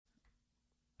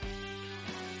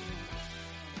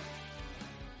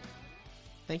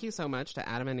Thank you so much to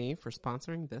Adam and Eve for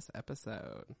sponsoring this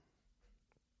episode.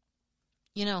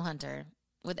 You know, Hunter,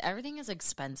 with everything as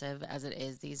expensive as it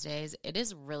is these days, it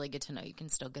is really good to know you can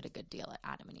still get a good deal at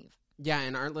Adam and Eve. Yeah,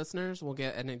 and our listeners will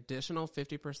get an additional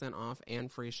 50% off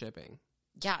and free shipping.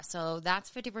 Yeah, so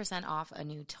that's 50% off a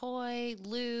new toy,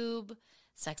 lube,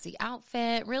 sexy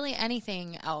outfit, really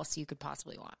anything else you could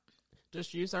possibly want.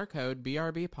 Just use our code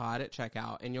BRBPOD at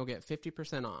checkout and you'll get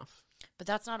 50% off. But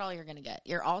that's not all you're going to get.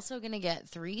 You're also going to get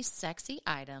 3 sexy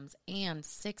items and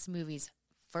 6 movies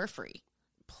for free.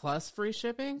 Plus free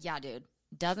shipping? Yeah, dude.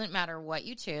 Doesn't matter what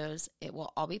you choose. It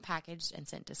will all be packaged and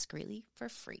sent discreetly for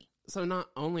free. So not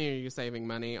only are you saving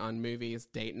money on movies,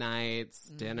 date nights,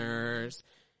 dinners,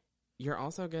 you're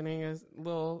also getting a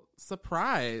little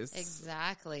surprise.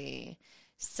 Exactly.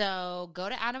 So go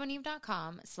to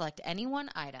adamandeve.com, select any one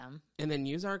item. And then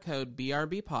use our code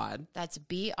BRBPOD. That's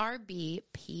BRBPOD.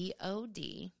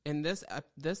 And this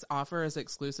offer is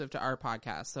exclusive to our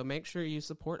podcast. So make sure you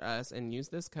support us and use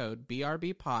this code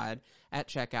BRBPOD at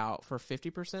checkout for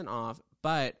 50% off,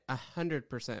 but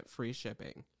 100% free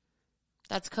shipping.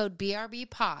 That's code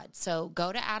BRBPOD. So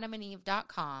go to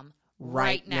adamandeve.com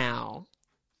right now.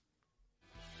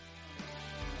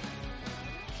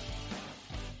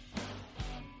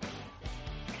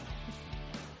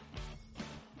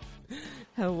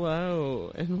 Hello,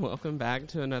 and welcome back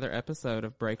to another episode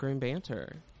of Break Room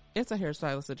Banter. It's a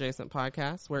hairstylist adjacent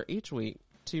podcast where each week,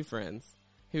 2 friends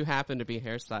who happen to be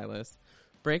hairstylists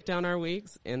break down our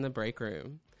weeks in the break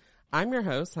room. I'm your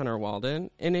host, Hunter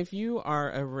Walden, and if you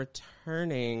are a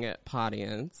returning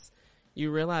audience,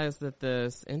 you realize that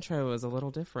this intro is a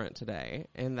little different today,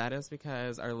 and that is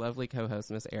because our lovely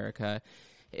co-host, Miss Erica,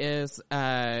 is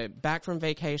back from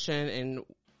vacation, and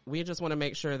we just want to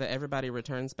make sure that everybody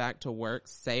returns back to work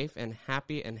safe and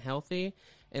happy and healthy.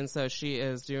 And so she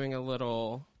is doing a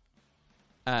little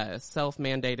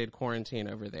self-mandated quarantine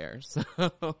over there.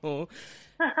 So,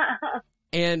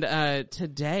 and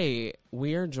today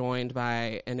we are joined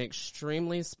by an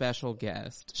extremely special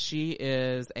guest. She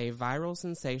is a viral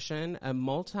sensation, a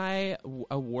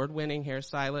multi-award-winning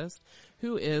hairstylist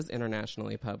who is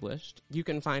internationally published. You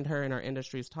can find her in our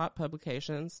industry's top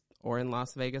publications or in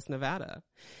Las Vegas, Nevada.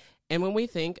 And when we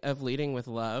think of leading with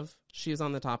love, she's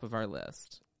on the top of our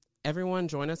list. Everyone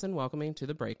join us in welcoming to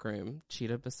the break room,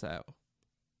 Chita Beseau.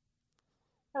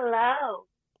 Hello.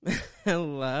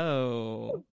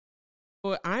 Hello.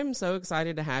 Well, I'm so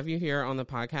excited to have you here on the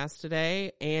podcast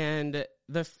today. And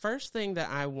the first thing that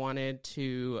I wanted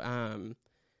to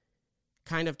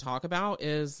kind of talk about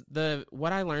is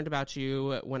what I learned about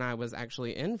you when I was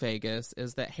actually in Vegas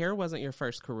is that hair wasn't your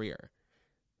first career.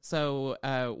 So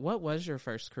what was your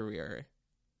first career?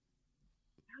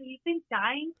 Oh, you've been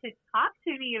dying to talk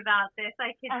to me about this.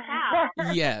 I can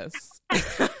tell. Yes.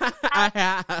 I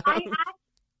have.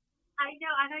 I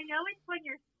know, and I know it's when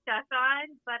you're stuck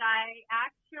on, but I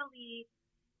actually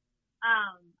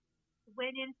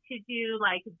went in to do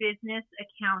like business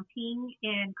accounting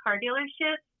in car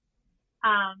dealerships.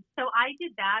 So I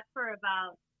did that for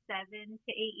about 7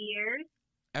 to 8 years.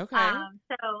 Okay.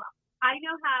 So I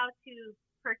know how to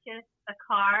purchase a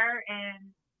car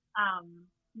and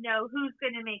know who's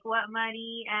going to make what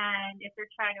money and if they're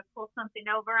trying to pull something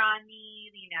over on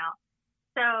me, you know.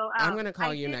 So I'm going to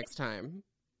call you next time.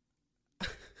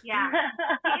 Yeah.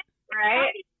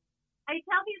 Right? I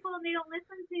tell people and they don't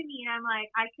listen to me, and I'm like,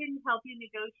 I can help you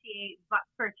negotiate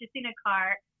purchasing a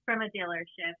car from a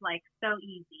dealership, like so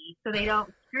easy, so they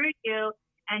don't screw you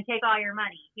and take all your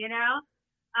money, you know?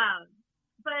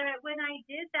 But when I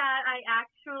did that, I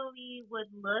actually would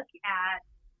look at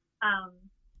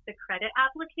the credit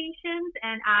applications,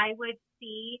 and I would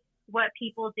see what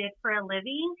people did for a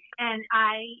living, and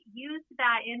I used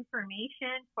that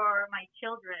information for my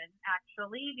children,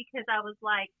 actually, because I was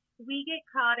like, we get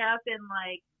caught up in,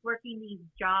 like, working these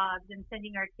jobs and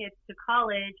sending our kids to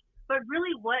college, but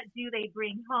really, what do they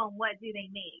bring home? What do they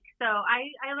make? So I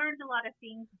learned a lot of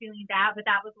things doing that, but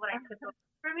that was what I took away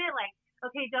from it, like,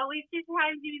 okay, don't waste your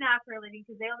time doing that for a living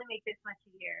because they only make this much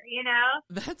a year, you know?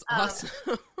 That's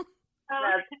awesome.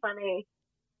 That's funny.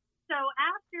 So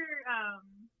after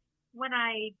when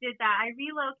I did that, I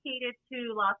relocated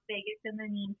to Las Vegas in the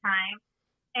meantime,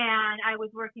 and I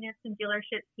was working at some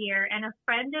dealerships here. And a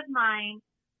friend of mine,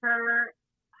 her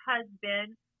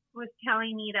husband, was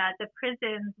telling me that the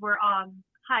prisons were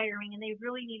hiring and they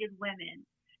really needed women.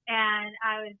 And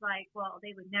I was like, well,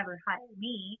 they would never hire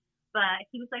me. But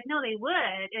he was like, no, they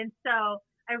would. And so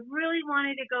I really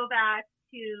wanted to go back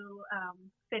to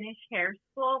finish hair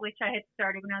school, which I had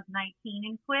started when I was 19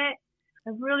 and quit. I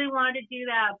really wanted to do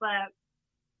that, but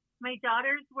my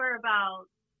daughters were about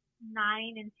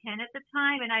 9 and 10 at the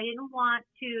time, and I didn't want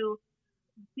to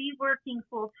be working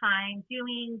full time,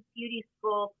 doing beauty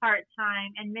school part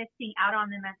time, and missing out on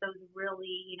them at those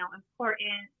really,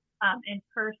 important in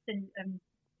person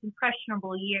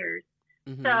impressionable years.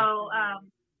 Mm-hmm. So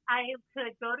I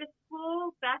could go to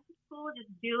school, back to school, just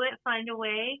do it, find a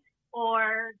way,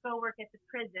 or go work at the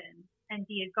prison and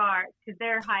be a guard because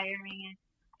they're hiring.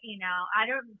 And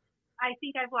I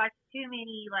think I've watched too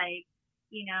many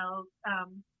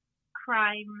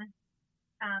crime,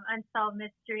 unsolved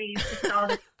mysteries, just all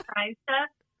this crime stuff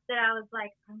that I was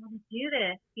like, I want to do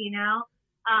this,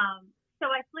 So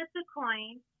I flipped a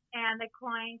coin, and the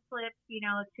coin flipped,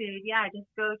 to just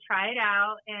go try it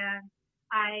out, and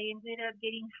I ended up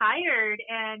getting hired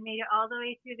and made it all the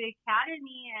way through the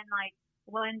academy. And like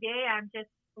one day, I'm just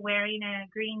wearing a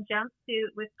green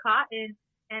jumpsuit with cotton,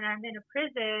 and I'm in a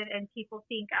prison, and people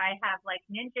think I have like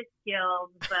ninja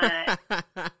skills,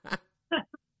 but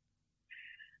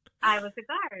I was a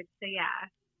guard. So yeah.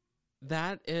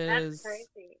 That's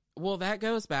crazy. Well, that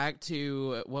goes back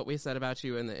to what we said about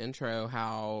you in the intro,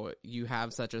 how you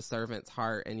have such a servant's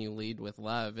heart and you lead with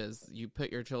love, is you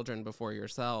put your children before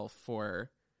yourself for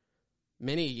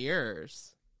many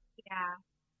years. Yeah.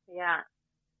 Yeah.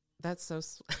 That's so,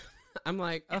 I'm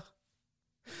like, oh,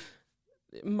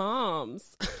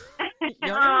 moms,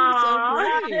 y'all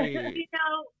are so great.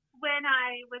 When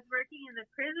I was working in the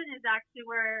prison is actually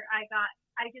where I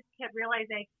just kept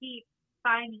realizing I keep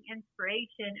finding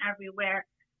inspiration everywhere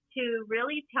to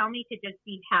really tell me to just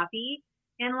be happy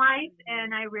in life.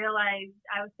 And I realized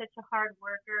I was such a hard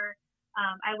worker.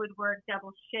 I would work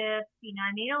double shifts. I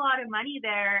made a lot of money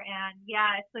there. And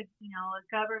yeah, it's like, a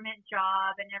government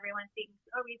job, and everyone thinks,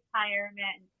 oh,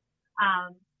 retirement.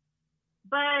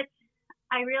 But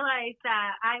I realized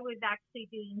that I was actually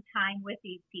doing time with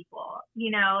these people,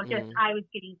 I was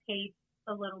getting paid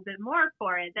a little bit more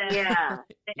for it than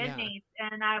the inmates.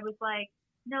 And I was like,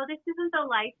 no, this isn't the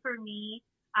life for me.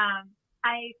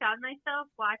 I found myself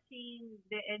watching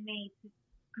the inmates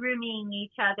grooming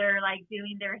each other, like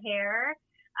doing their hair.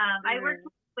 I worked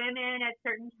with women at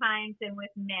certain times and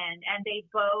with men, and they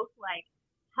both like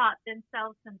taught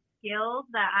themselves some skills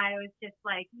that I was just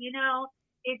like,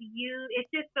 it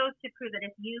just goes to prove that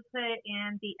if you put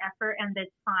in the effort and the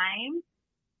time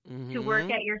to work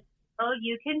at your skill,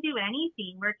 you can do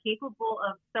anything. We're capable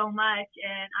of so much.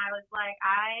 And I was like,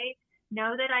 I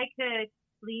know that I could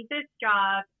leave this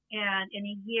job and in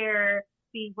a year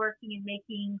be working and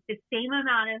making the same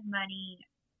amount of money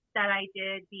that I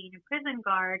did being a prison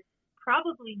guard,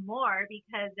 probably more,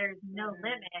 because there's no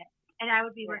limit. And I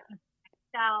would be working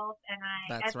for myself. And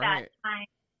that time,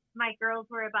 my girls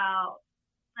were about,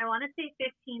 I want to say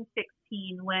 15,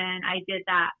 16 when I did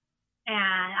that. And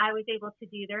I was able to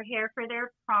do their hair for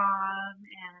their prom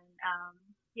and,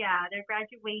 their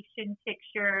graduation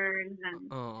pictures. And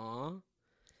Aww.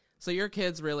 So your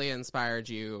kids really inspired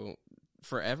you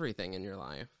for everything in your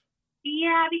life.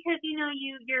 Yeah, because,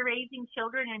 you're raising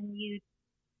children and you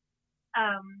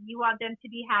want them to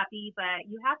be happy, but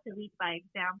you have to lead by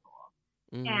example.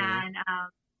 Mm-hmm. And,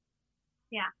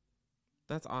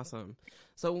 That's awesome.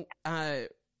 So,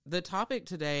 the topic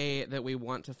today that we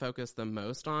want to focus the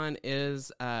most on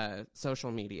is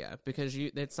social media, because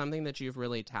it's something that you've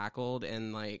really tackled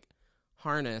and like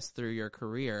harnessed through your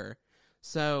career.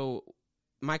 So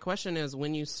my question is,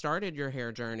 when you started your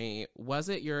hair journey, was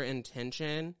it your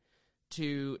intention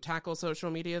to tackle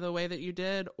social media the way that you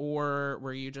did, or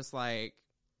were you just like,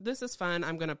 this is fun,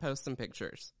 I'm going to post some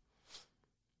pictures?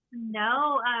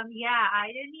 No, I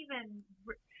didn't even.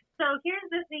 So here's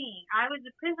the thing. I was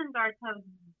a prison guard, so I was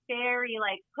very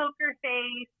like poker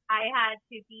face.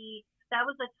 That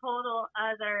was a total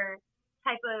other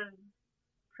type of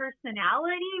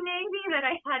personality maybe that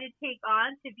I had to take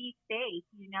on to be safe,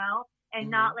 and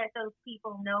not let those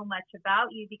people know much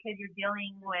about you, because you're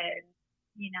dealing with,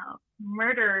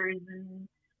 murders and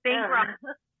bank robberies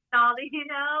and all that,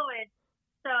 and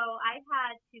so I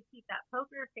had to keep that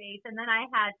poker face, and then I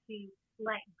had to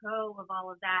let go of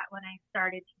all of that when I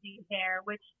started to do hair,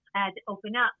 which I had to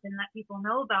open up and let people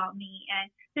know about me. And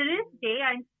to this day,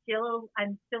 I'm still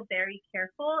very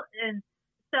careful. And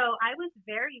so I was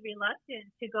very reluctant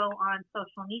to go on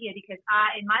social media, because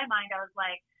in my mind, I was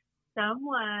like,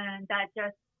 someone that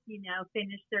just,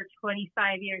 finished their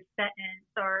 25-year sentence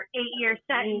or 8-year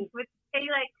sentence would say,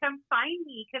 like, come find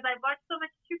me, because I watched so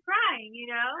much true crime,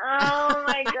 Oh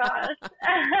my gosh.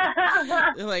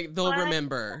 Like, they'll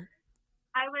remember.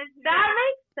 That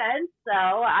makes sense,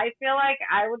 though. I feel like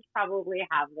I would probably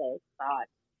have those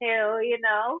thoughts too,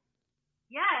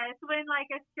 Yes, when like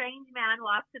a strange man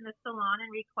walks in the salon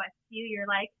and requests you, you're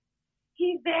like,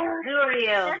 She's there. Who are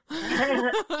you?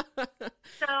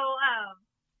 So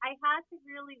I had to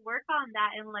really work on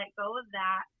that and let go of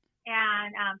that.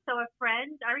 And so a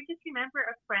friend, I just remember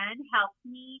a friend helped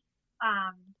me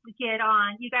get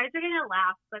on. You guys are gonna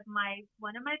laugh, but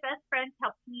one of my best friends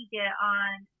helped me get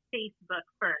on Facebook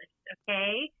first.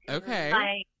 Okay. Okay.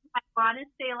 Like I want to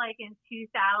say like in 2000,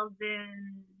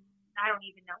 I don't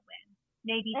even know when.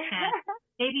 Maybe 10.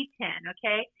 Maybe 10.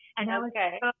 Okay. And I was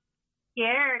so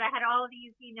scared. I had all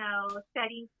these,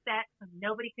 settings set so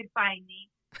nobody could find me.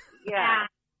 Yeah.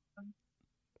 And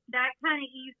that kind of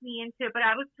eased me into it, but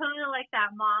I was totally like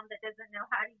that mom that doesn't know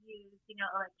how to use,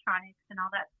 electronics and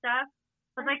all that stuff.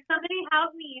 I was like, somebody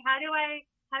help me. How do I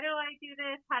do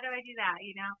this? How do I do that?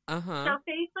 Uh-huh. So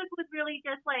Facebook was really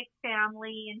just like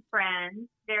family and friends,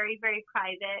 very, very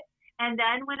private. And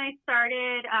then when I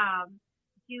started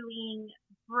doing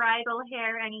bridal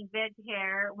hair and event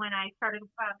hair, when I started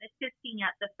assisting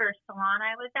at the first salon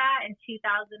I was at in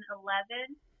 2011,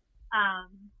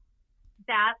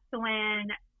 that's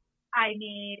when I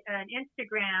made an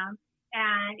Instagram,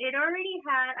 and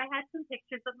I had some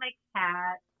pictures of my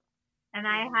cat, and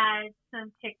I had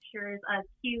some pictures of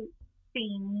cute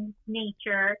things,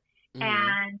 nature,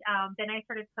 and then I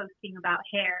started posting about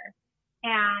hair.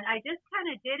 And I just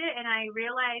kind of did it, and I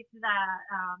realized that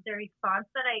the response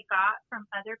that I got from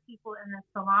other people in the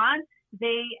salon,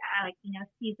 they,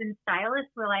 seasoned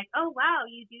stylists were like, oh, wow,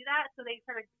 you do that? So they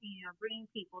started,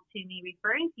 bringing people to me,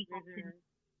 referring people to me.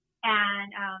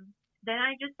 And then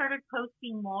I just started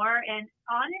posting more, and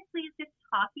honestly, just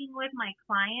talking with my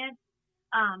clients,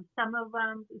 some of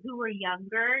them who were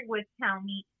younger would tell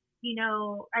me,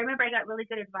 I remember I got really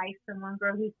good advice from one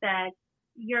girl who said,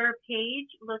 your page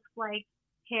looks like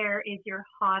hair is your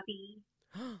hobby.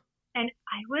 And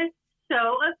I was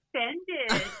so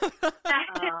offended. I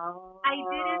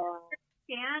didn't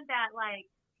understand that, like,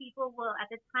 people will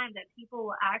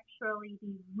actually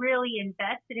be really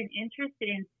invested and interested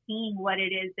in seeing what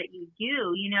it is that you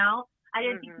do, I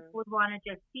didn't think people would want to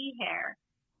just see hair.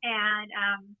 And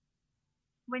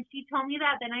when she told me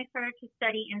that, then I started to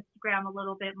study Instagram a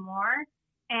little bit more.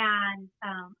 And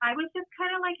I was just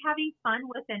kind of like having fun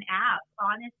with an app,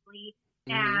 honestly.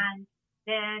 And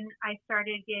then I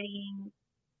started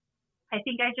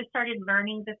I just started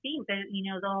learning the theme, the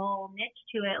whole niche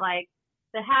to it, like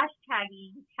the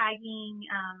hashtagging, tagging,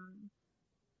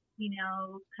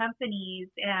 companies.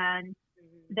 And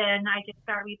then I just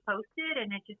got reposted,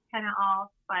 and it just kind of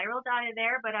all spiraled out of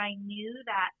there. But I knew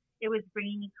that it was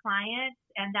bringing me clients,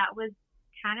 and that was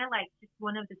kind of like just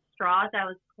one of the straws I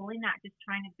was pulling at, just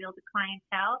trying to build a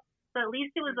clientele. So at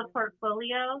least it was a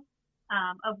portfolio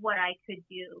of what I could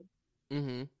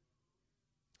do.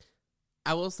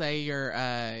 I will say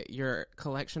your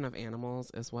collection of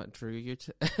animals is what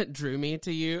drew me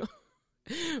to you.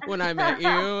 When I met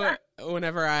you,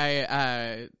 whenever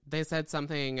they said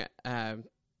something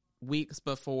weeks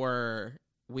before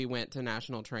we went to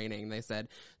national training, they said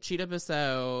Chita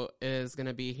Beseau is going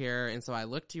to be here, and so I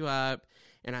looked you up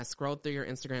and I scrolled through your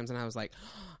Instagrams, and I was like,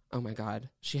 oh my god,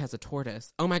 she has a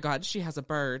tortoise. Oh my god, she has a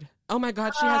bird. Oh my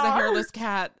god, she has a hairless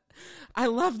cat. I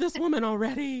love this woman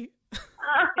already.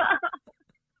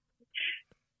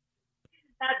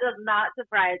 That does not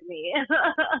surprise me.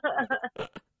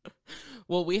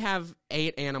 Well, we have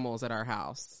 8 animals at our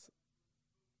house.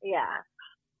 Yeah.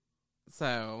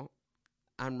 So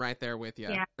I'm right there with you.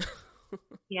 Yeah.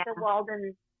 Yeah. The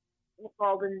Walden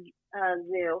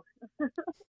Zoo.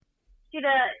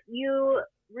 Chita, you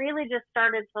really just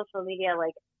started social media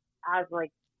as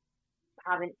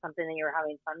having something that you were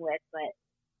having fun with, but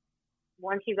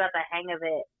once you got the hang of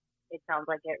it, it sounds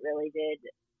like it really did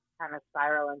kind of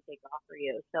spiral and take off for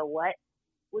you. So what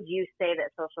would you say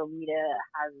that social media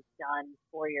has done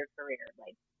for your career,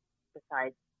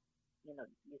 besides, you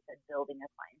said building a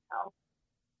clientele?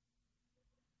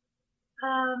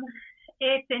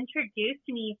 It's introduced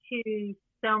me to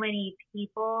so many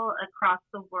people across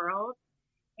the world,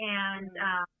 and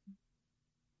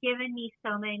given me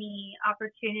so many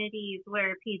opportunities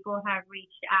where people have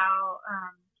reached out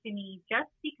to me just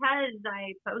because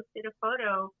I posted a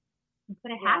photo and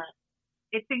put a hashtag.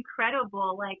 It's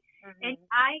incredible. And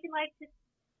I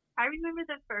remember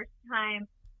the first time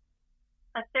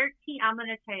I'm going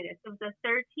to tell you this. It was a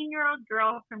 13-year-old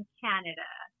girl from Canada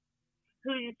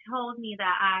who told me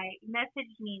that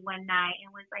messaged me one night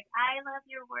and was like, I love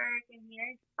your work and you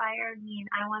inspired me and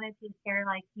I want to do hair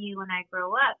like you when I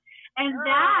grow up. And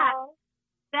that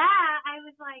I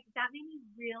was like, that made me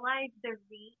realize the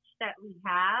reach that we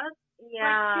have.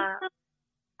 Yeah.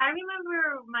 I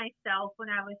remember myself when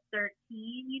I was 13,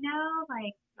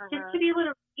 like just to be able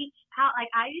to reach out. Like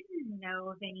I didn't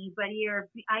know of anybody, or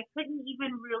I couldn't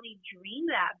even really dream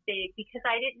that big because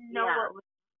I didn't know what was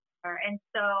there. And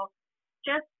so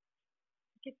just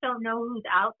don't know who's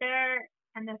out there.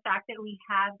 And the fact that we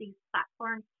have these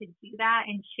platforms to do that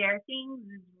and share things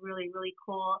is really, really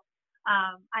cool.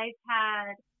 I've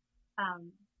had,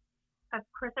 of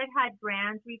course, I've had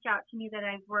brands reach out to me that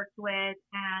I've worked with,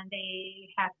 and they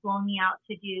have flown me out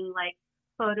to do like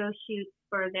photo shoots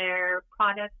for their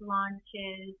product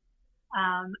launches.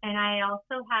 And I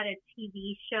also had a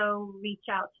TV show reach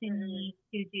out to me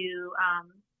to do,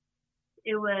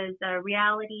 it was a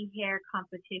reality hair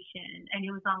competition, and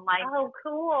it was on live. Oh,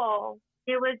 cool.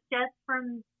 It was just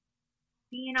from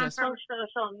being on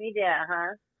social media,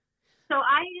 huh? So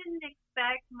I didn't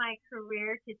expect my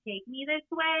career to take me this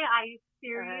way. I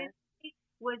seriously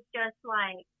was just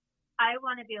like, I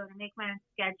want to be able to make my own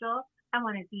schedule. I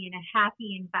want to be in a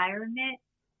happy environment.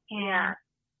 And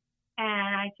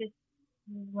I just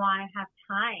want to have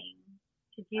time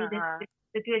to do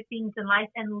the good things in life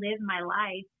and live my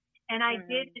life. And I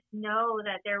didn't know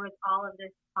that there was all of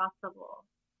this possible.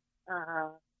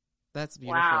 That's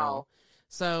beautiful. Wow.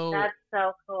 So that's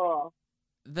so cool.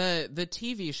 The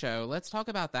TV show, let's talk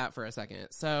about that for a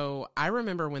second. So I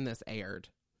remember when this aired.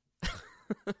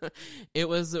 It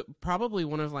was probably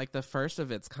one of like the first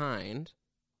of its kind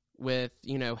with,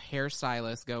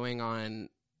 hairstylists going on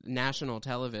national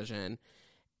television.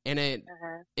 And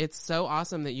it's so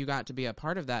awesome that you got to be a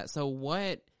part of that. So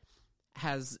what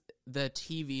has the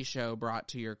TV show brought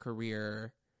to your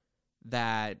career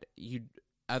that you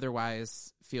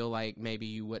otherwise feel like maybe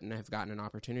you wouldn't have gotten an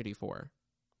opportunity for?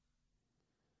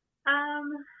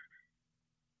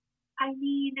 I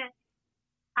mean,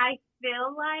 I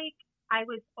feel like I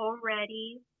was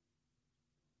already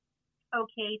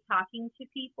okay talking to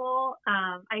people.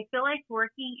 I feel like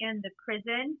working in the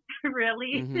prison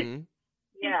really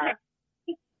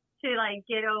to like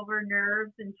get over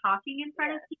nerves and talking in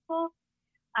front of people.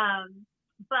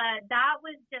 But that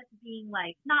was just being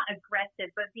like not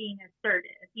aggressive, but being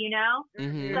assertive,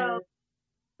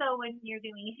 So when you're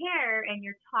doing hair and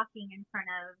you're talking in front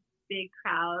of big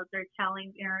crowds or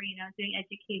doing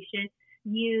education,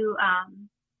 you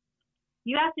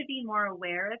have to be more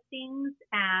aware of things,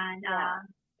 and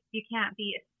you can't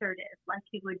be assertive like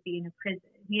you would be in a prison,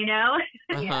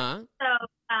 So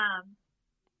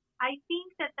I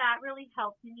think that really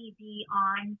helped me be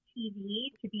on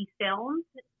TV, to be filmed.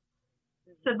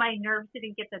 So my nerves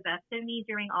didn't get the best of me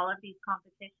during all of these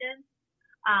competitions,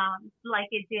 like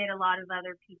it did a lot of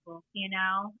other people,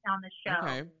 on the show.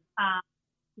 Okay.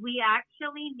 We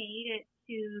actually made it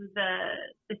to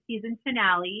the season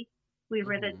finale. We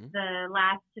were the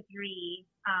last three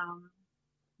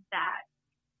that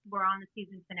were on the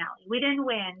season finale. We didn't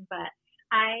win, but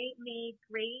I made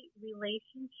great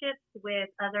relationships with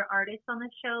other artists on the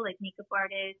show, like makeup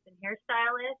artists and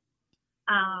hairstylists.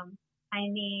 I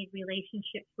made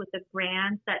relationships with the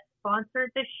brands that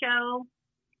sponsored the show,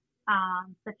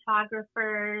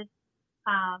 photographers.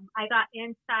 I got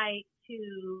insight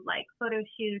to like photo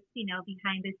shoots,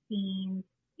 behind the scenes.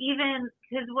 Even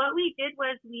because what we did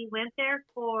was we went there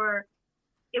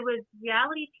it was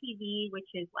reality TV, which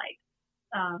is like,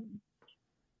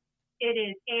 it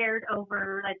is aired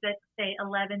over, like, let's say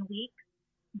 11 weeks,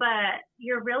 but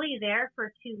you're really there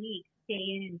for 2 weeks, day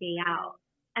in and day out.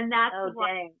 And that's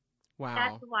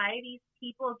that's why these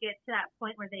people get to that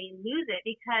point where they lose it,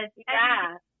 because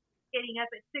getting up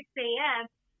at 6 a.m.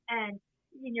 and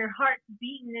your heart's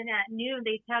beating, and at noon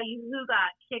they tell you who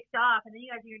got kicked off, and then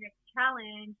you got to do your next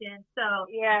challenge. And so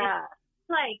it's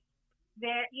like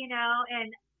there, and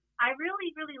I really,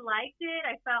 really liked it.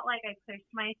 I felt like I pushed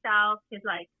myself to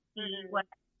like see what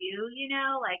I do,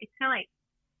 like it's kind of like,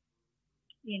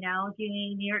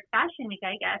 doing New York Fashion Week,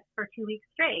 I guess, for 2 weeks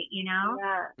straight,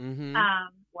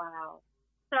 Wow.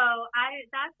 So I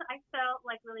felt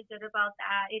like really good about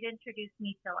that. It introduced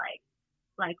me to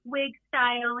like wig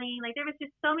styling. Like there was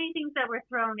just so many things that were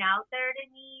thrown out there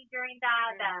to me during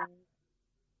that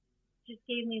just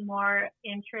gave me more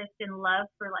interest and love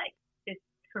for like this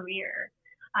career.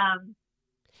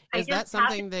 Is that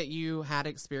something that you had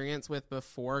experience with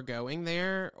before going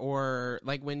there? Or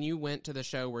like when you went to the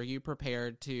show, were you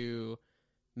prepared to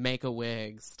make a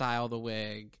wig, style the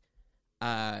wig,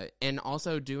 and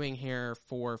also doing hair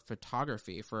for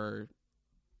photography, for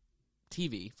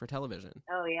TV, for television?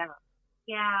 Oh, yeah.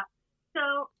 Yeah. So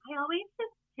I always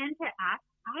just tend to ask.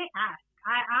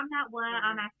 I'm that one.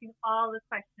 I'm asking all the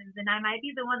questions, and I might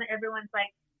be the one that everyone's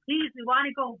like, please, we want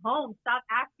to go home. Stop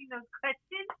asking those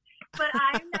questions. But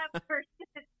I'm that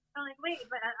person. I'm like, wait,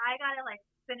 but I gotta like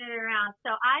spin it around.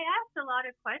 So I asked a lot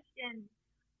of questions.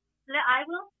 I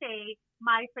will say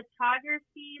my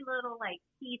photography little like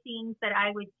key things that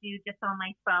I would do just on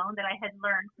my phone that I had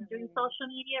learned from doing social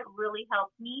media really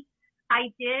helped me.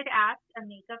 I did ask a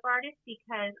makeup artist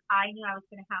because I knew I was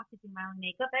going to have to do my own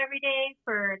makeup every day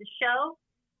for the show.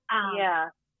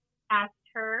 Asked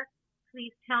her,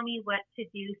 please tell me what to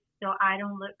do so I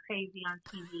don't look crazy on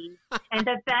TV. And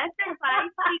the best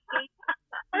advice she gave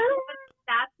me was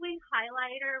that's when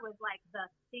highlighter was like the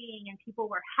thing and people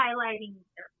were highlighting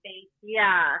their face.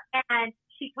 Yeah. And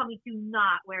she told me, do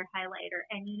not wear highlighter.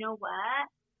 And you know what?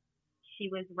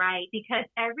 She was right, because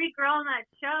every girl on that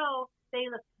show, they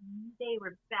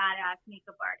were badass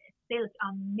makeup artists. They looked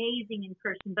amazing in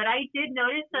person. But I did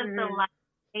notice that the last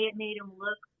way it made them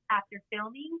look after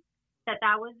filming,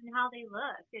 that wasn't how they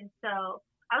looked. And so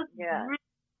I was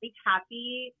really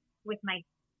happy with my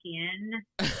skin.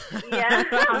 Yeah.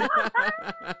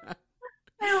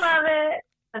 I love it.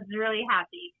 I was really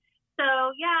happy.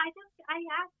 So yeah, I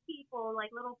ask people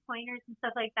like little pointers and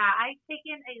stuff like that. I've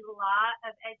taken a lot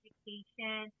of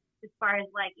education as far as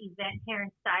like event hair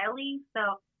and styling. So,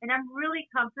 and I'm really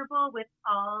comfortable with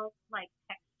all like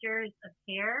textures of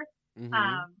hair.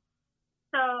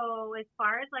 So as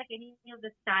far as like any of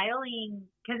the styling,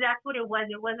 because that's what it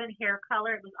wasn't hair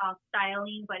color, it was all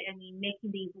styling, but I mean,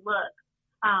 making these look,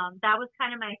 that was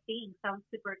kind of my thing. So I was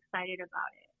super excited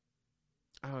about it.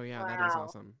 Oh yeah, that is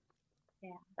awesome.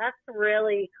 Yeah, that's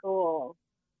really cool.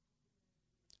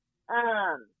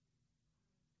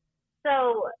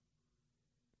 So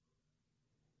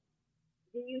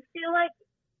do you feel like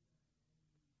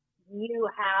you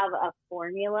have a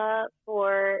formula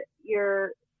for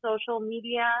your social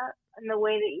media and the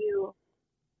way that you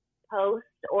post,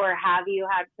 or have you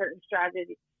had certain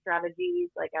strategies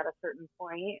like at a certain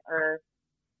point, or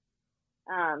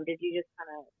did you just kind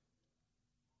of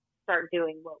start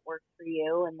doing what works for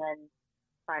you and then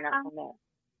find out from there?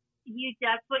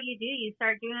 That's what you do. You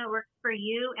start doing what works for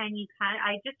you, and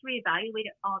I just reevaluate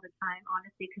it all the time,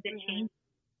 honestly, because it changes.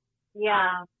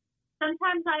 Yeah.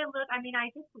 Sometimes I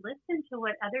just listen to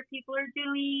what other people are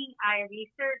doing. I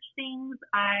research things.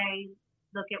 I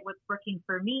look at what's working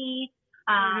for me.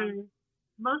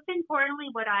 Most importantly,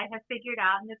 what I have figured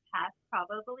out in the past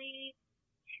probably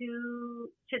 2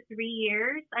 to 3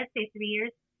 years, I'd say 3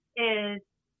 years, is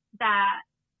that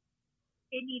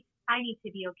I need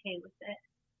to be okay with it.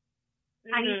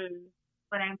 I need to be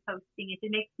what I'm posting. If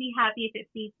it makes me happy, if it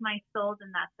feeds my soul,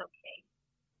 then that's okay.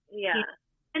 Yeah.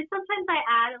 And sometimes I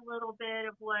add a little bit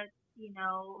of what's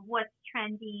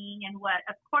trending and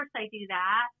of course I do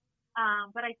that.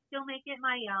 But I still make it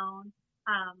my own.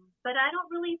 But I don't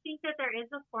really think that there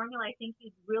is a formula. I think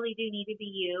you really do need to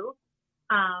be you.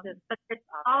 But there's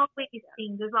always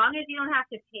things, as long as you don't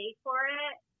have to pay for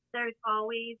it, there's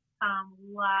always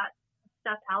lots of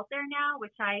stuff out there now,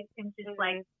 which I am just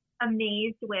like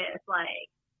amazed with,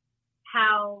 like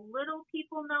how little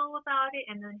people know about it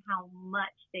and then how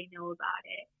much they know about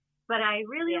it. But I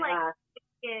really like to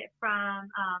take it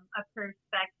from a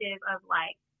perspective of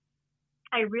like,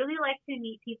 I really like to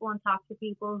meet people and talk to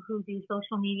people who do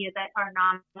social media that are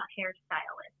not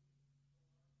hairstylists.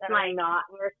 That are not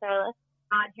hairstylists?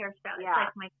 Not hairstylists.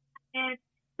 Yeah. Like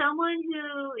someone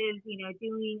who is,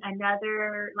 doing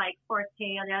another like forte,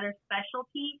 another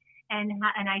specialty, and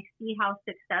I see how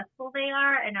successful they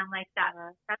are, and I'm like,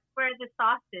 that's where the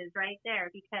sauce is right there,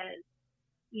 because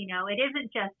it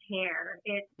isn't just hair,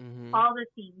 it's all the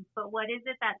things, but what is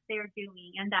it that they're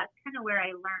doing, and that's kind of where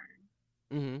I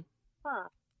learn.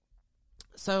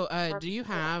 So do you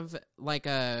have like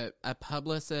a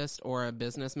publicist or a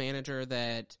business manager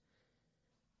that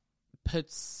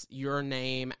puts your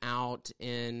name out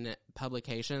in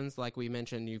publications? Like we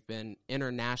mentioned, you've been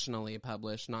internationally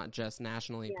published, not just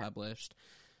nationally published.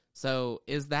 So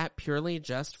is that purely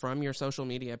just from your social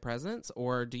media presence,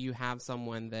 or do you have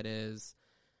someone that is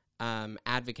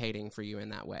advocating for you in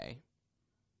that way?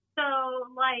 So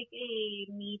like a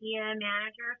media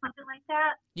manager or something like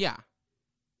that? Yeah.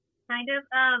 Kind of.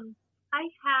 I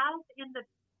have,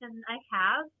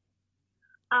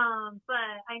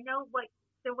 but I know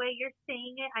the way you're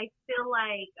saying it, I feel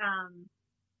like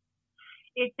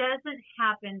it doesn't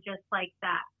happen just like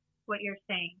that, what you're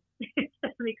saying. It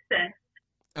doesn't make sense.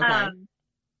 Okay.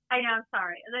 I know, I'm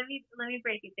sorry. Let me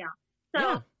break it down.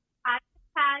 So I've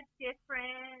had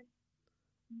different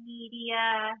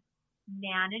media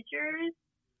managers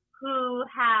who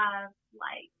have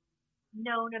like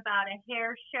known about a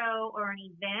hair show or an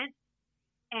event,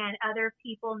 and other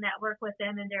people network with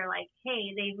them, and they're like,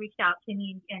 hey, they reached out to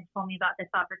me and told me about this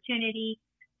opportunity,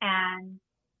 and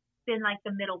been like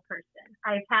the middle person.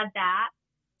 I've had that.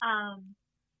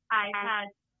 I've had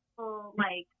people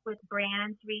like with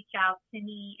brands reach out to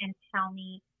me and tell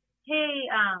me, hey,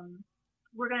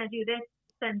 we're going to do this,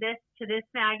 send this to this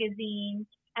magazine.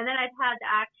 And then I've had the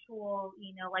actual,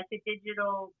 like the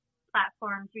digital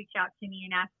platforms reach out to me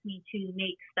and ask me to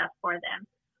make stuff for them.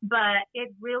 But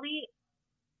it really,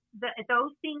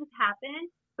 those things happen,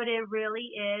 but it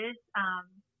really is,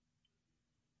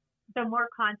 the more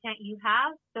content you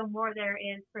have, the more there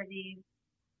is for these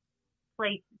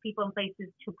people and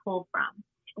places to pull from.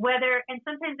 And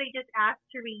sometimes they just ask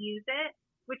to reuse it,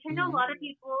 which I know a lot of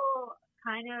people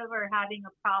kind of are having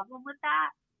a problem with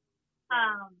that.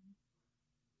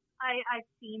 I've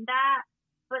seen that,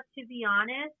 but to be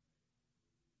honest,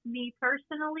 me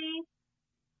personally,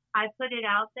 I put it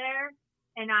out there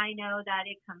and I know that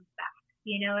it comes back.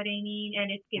 You know what I mean?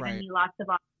 And it's given me lots of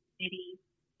opportunities.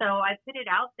 So I put it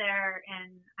out there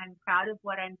and I'm proud of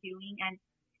what I'm doing. And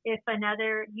if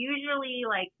usually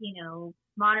like,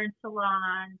 Modern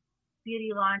Salon,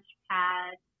 Beauty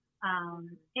Launchpad,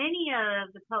 any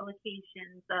of the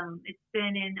publications it's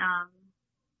been in,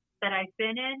 that I've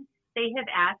been in, they have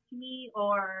asked me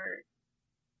or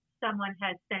someone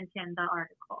has sent in the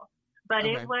article. But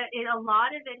a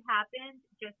lot of it happened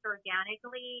just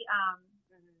organically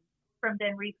from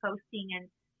them reposting, and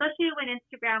especially when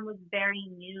Instagram was very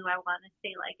new. I want to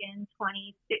say like in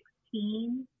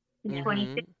 2016,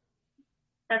 2016.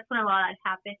 That's when a lot of that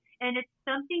happened. And it's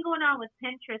something going on with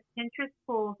Pinterest. Pinterest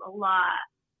pulls a lot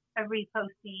of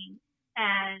reposting,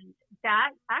 and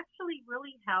that actually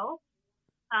really helped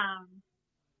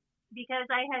because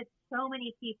I had so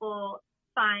many people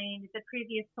find the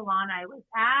previous salon I was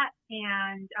at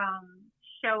and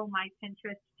show my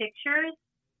Pinterest pictures.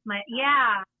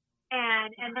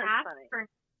 And ask for.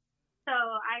 So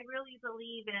I really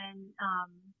believe in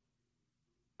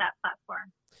that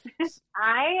platform.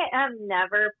 I have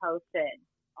never posted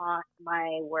on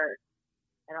my work.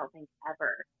 I don't think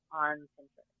ever on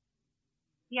Pinterest.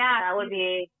 Yeah, that would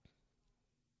be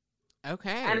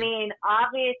okay. I mean,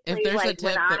 obviously, if there's like, a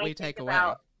tip that we take away.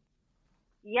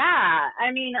 Yeah,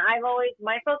 I mean,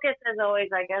 my focus has always,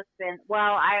 I guess, been,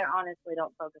 well, I honestly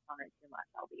don't focus on it too much,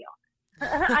 I'll be honest.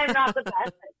 I'm not the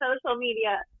best at social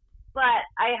media, but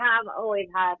I have always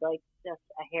had, like, just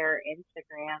a hair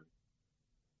Instagram,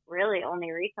 really only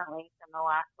recently from the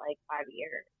last, like, 5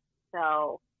 years.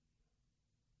 So,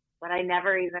 but I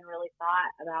never even really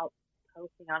thought about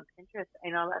posting on Pinterest. I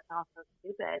know that sounds so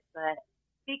stupid, but.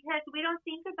 Because we don't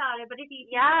think about it, but if you.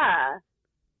 Yeah.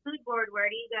 Food board, where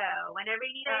do you go? Whenever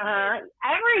you need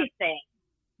everything.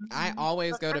 I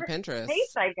always go to Pinterest.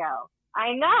 Place I go.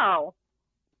 I know.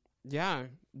 Yeah.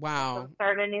 Wow.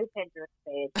 Start a new Pinterest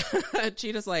page.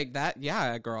 Cheetah's like that.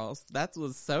 Yeah, girls. That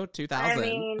was so 2000. I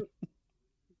mean,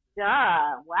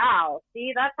 duh. Wow.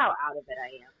 See, that's how out of it I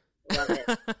am. Love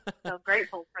it. So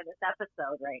grateful for this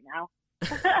episode right now.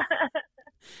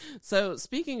 So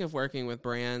speaking of working with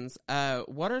brands,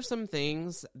 what are some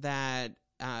things that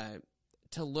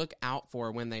to look out for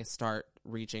when they start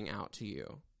reaching out to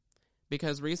you?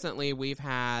 Because recently we've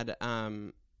had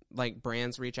like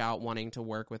brands reach out wanting to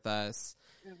work with us,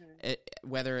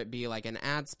 whether it be like an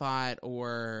ad spot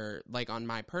or like on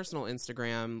my personal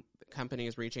Instagram,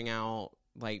 companies reaching out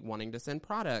like wanting to send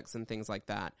products and things like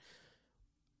that.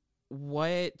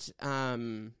 What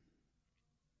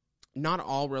not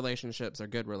all relationships are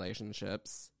good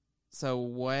relationships. So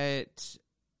what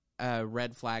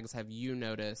red flags have you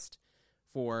noticed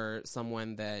for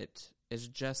someone that is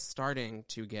just starting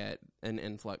to get an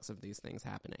influx of these things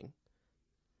happening?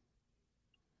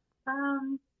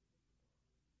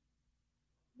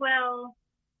 Well,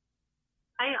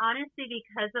 I honestly,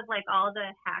 because of like all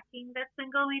the hacking that's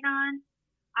been going on,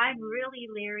 I'm really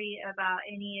leery about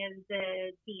any of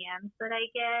the DMs that I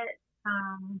get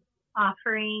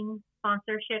offering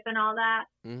sponsorship and all that,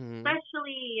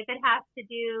 especially if it has to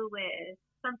do with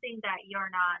something that you're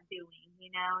not doing,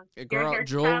 you know. Girl,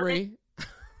 jewelry.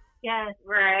 Yes.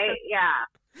 Right. Yeah.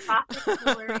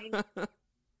 Jewelry.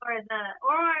 or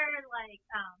like,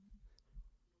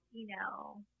 you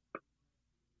know,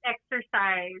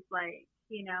 exercise, like,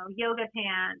 you know, yoga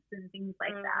pants and things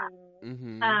like that.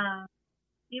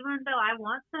 Even though I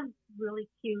want some really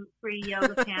cute free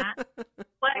yoga pants,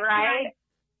 but right?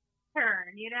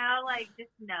 Turn, you know, like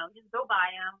just go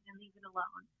buy them and leave it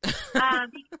alone.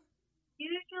 Because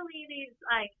usually these,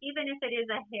 like, even if it is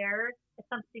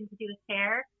something to do with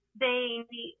hair, they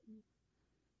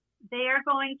are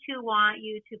going to want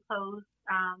you to post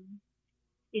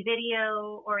a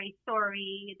video or a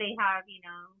story. They have, you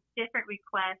know, different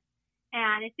requests.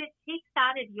 And if it takes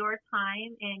out of your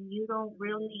time and you don't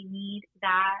really need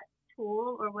that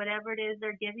tool or whatever it is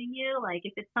they're giving you, like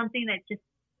if it's something that just,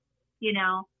 you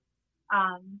know,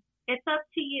 It's up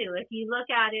to you. If you look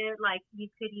at it like you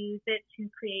could use it to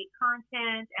create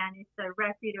content and it's a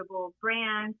reputable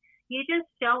brand, you just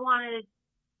don't want to.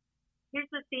 Here's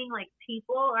the thing, like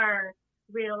people are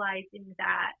realizing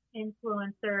that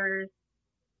influencers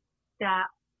that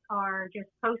are just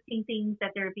posting things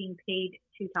that they're being paid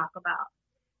to talk about.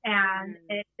 And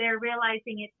if they're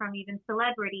realizing it from even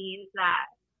celebrities that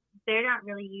they're not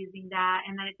really using that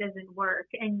and that it doesn't work.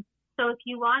 And so if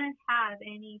you want to have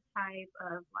any type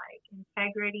of like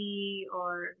integrity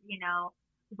or, you know,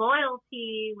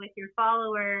 loyalty with your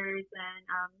followers and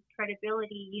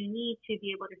credibility, you need to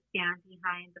be able to stand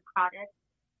behind the products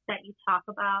that you talk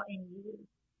about and use.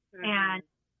 And,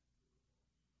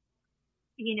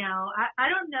 you know, I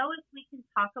don't know if we can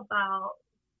talk about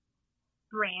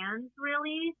brands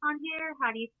really on here.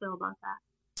 How do you feel about that?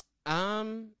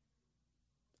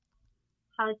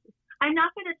 I'm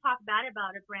not going to talk bad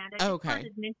about a brand. I just wanted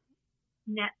to mention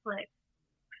Netflix.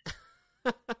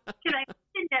 Can I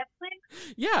mention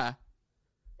Netflix? Yeah.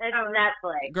 It's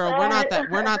Netflix. Girl,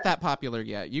 we're not that popular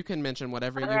yet. You can mention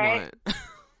whatever you want.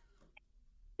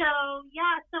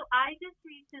 So I just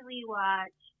recently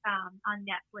watched on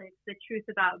Netflix The Truth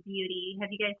About Beauty.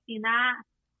 Have you guys seen that?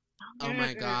 Oh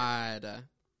my god.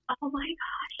 Oh my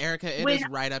gosh. Erica, it is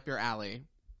right up your alley.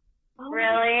 Oh,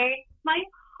 really? My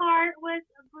heart was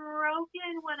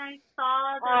broken when I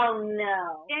saw the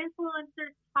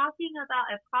influencers talking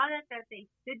about a product that they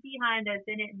stood behind as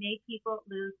in it made people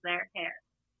lose their hair.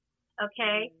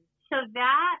 Okay? So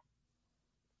that,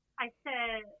 I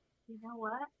said, you know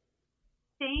what?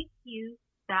 Thank you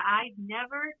that I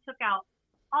never took out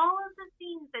all of the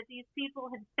things that these people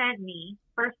had sent me,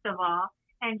 first of all,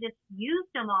 and just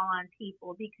used them all on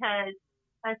people, because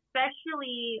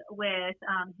especially with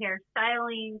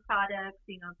hairstyling products,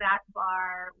 you know, back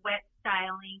bar, wet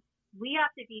styling, we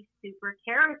have to be super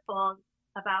careful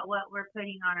about what we're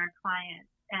putting on our clients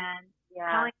and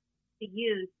telling them to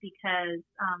use because,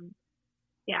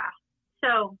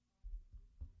 so.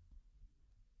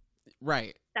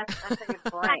 Right. That's a good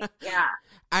point. Yeah.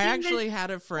 I actually had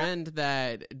a friend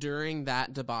that during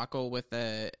that debacle with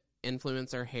the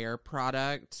influencer hair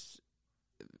product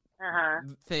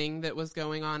thing that was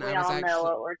going on, we all know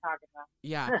what we're talking about.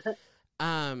 Yeah.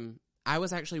 I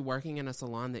was actually working in a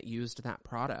salon that used that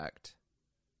product.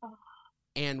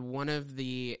 And one of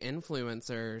the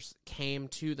influencers came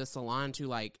to the salon to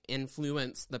like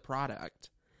influence the product.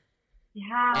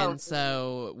 Yeah. And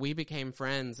so we became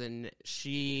friends, and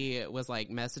she was like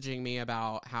messaging me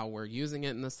about how we're using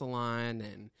it in the salon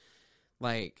and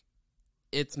like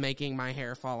it's making my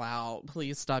hair fall out.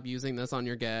 Please stop using this on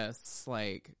your guests.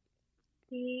 Like,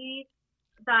 see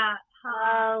that?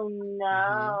 Oh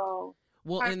no.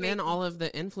 Well, and then all of the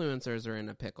influencers are in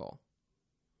a pickle.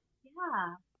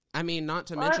 Yeah. I mean, not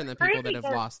to mention the people that have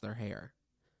lost their hair.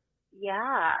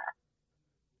 Yeah.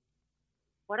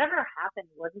 Whatever happened?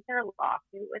 Wasn't there a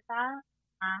lawsuit with that?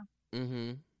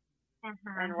 Mm-hmm.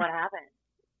 And what happened?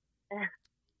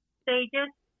 They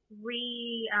just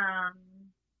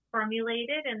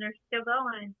reformulated and they're still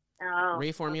going. Oh,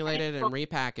 reformulated and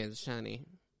repackaged, honey.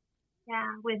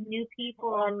 Yeah, with new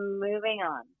people. And moving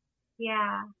on.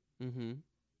 Yeah. Mm-hmm.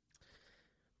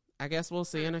 I guess we'll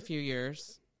see in a few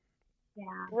years.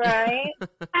 Yeah. Right?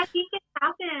 I think it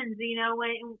happens, you know,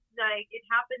 when like it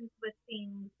happens with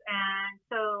things, and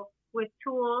so with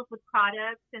tools, with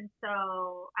products, and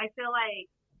so I feel like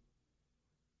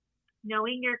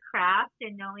knowing your craft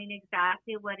and knowing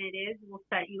exactly what it is will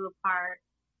set you apart.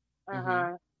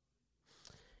 Mm-hmm.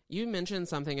 You mentioned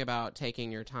something about taking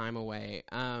your time away.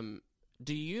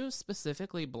 Do you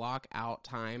specifically block out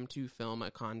time to film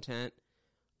a content,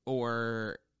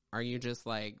 or are you just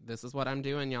like, this is what I'm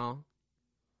doing, y'all?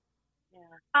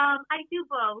 Yeah. I do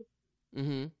both.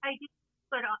 Mm-hmm. I do,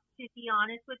 but to be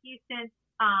honest with you, since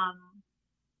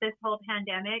this whole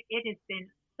pandemic, it has been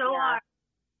so hard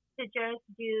to just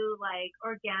do like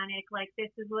organic, like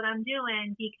this is what I'm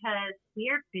doing because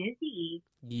we're busy.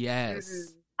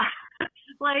 Yes.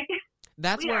 Like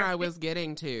that's where I was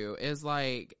getting to, is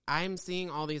like I'm seeing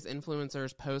all these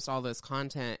influencers post all this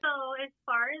content. So as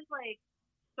far as like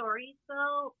stories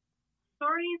go,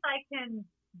 I can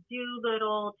do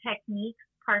little techniques,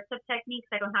 parts of techniques.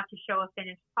 I don't have to show a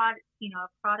finished product, a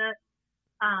product.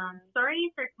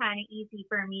 Stories are kind of easy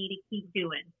for me to keep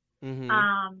doing. Mm-hmm.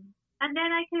 And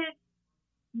then I could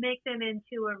make them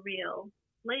into a reel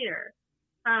later.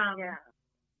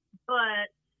 But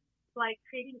like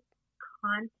creating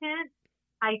content,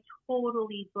 I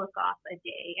totally book off a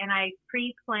day and I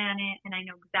pre-plan it and I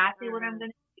know exactly what I'm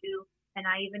going to do. And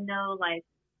I even know like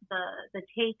the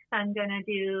takes I'm going to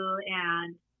do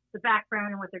and the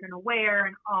background and what they're going to wear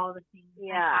and all the things.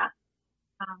 Yeah.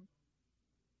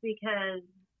 because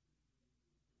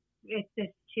it's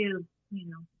just too, you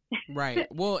know. Right.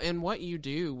 Well, and what you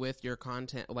do with your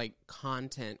content, like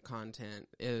content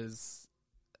is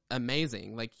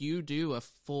amazing. Like you do a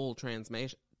full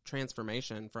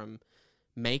transformation from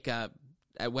makeup,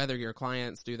 whether your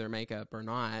clients do their makeup or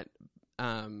not.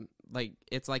 Like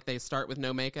it's like they start with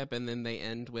no makeup and then they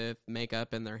end with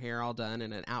makeup and their hair all done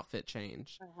and an outfit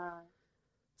change.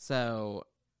 So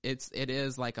it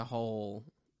is like a whole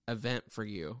event for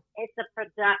you. It's a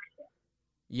production.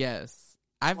 Yes.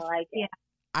 I've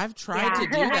tried to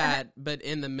do that, but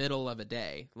in the middle of a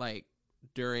day, like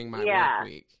during my work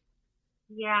week.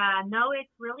 Yeah, no, it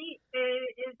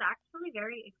is actually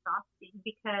very exhausting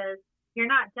because you're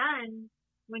not done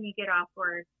when you get off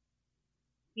work.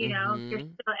 You know, you're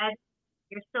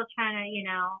still trying to, you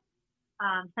know,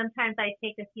 sometimes I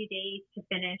take a few days to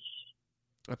finish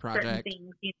a project. Certain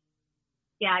things. You know?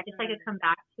 Yeah, I just like to come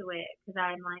back to it because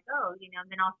I'm like, oh, you know, and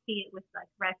then I'll see it with like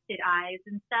rested eyes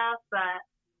and stuff. But,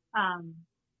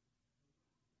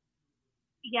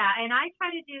 yeah, and I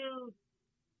try to do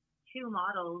 2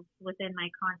 models within my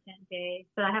content day.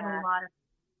 So I have a lot of.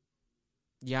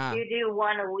 Yeah. You do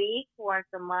one a week, once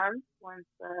a month, how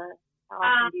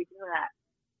often do you do that?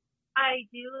 I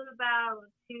do about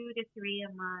 2 to 3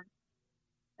 a month.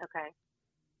 Okay.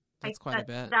 That's quite a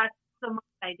bit. That's the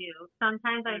most I do.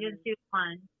 Sometimes I just do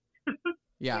 1.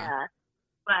 Yeah.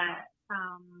 But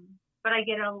I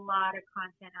get a lot of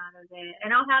content out of it.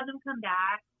 And I'll have them come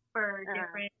back for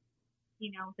different,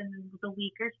 you know, within the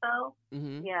week or so.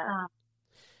 Yeah.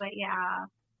 But yeah.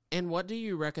 And what do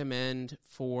you recommend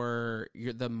for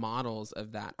the models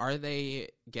of that? Are they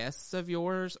guests of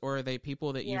yours, or are they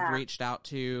people that you've reached out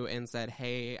to and said,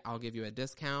 hey, I'll give you a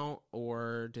discount,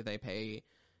 or do they pay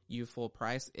you full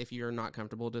price? If you're not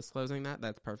comfortable disclosing that,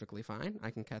 that's perfectly fine.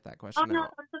 I can cut that question out. Oh, no,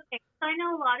 that's okay. I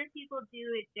know a lot of people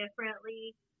do it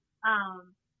differently.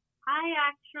 I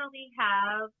actually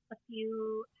have a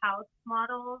few house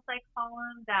models, I call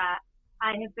them, that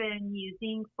I have been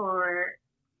using for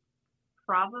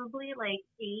probably like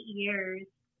 8 years.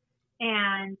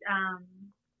 And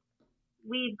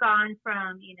we've gone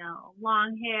from, you know,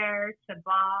 long hair to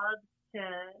bobs to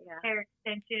hair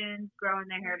extensions, growing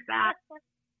their hair back.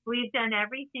 We've done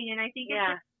everything. And I think it's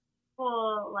a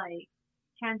cool, like,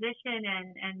 transition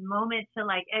and moment to,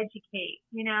 like, educate,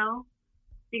 you know?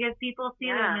 Because people see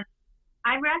them and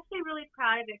I'm actually really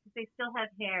proud of it because they still have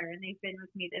hair and they've been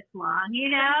with me this long, you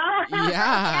know?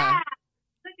 Yeah.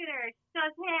 Look at her. She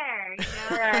has hair, you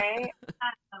know? Right.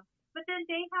 But then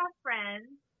they have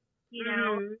friends, you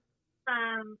know.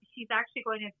 She's actually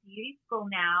going to beauty school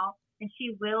now, and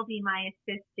she will be my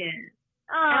assistant.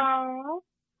 Oh.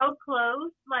 So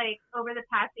close, like, over the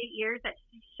past 8 years that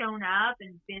she's shown up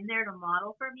and been there to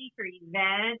model for me for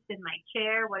events in my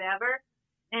chair, whatever.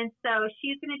 And so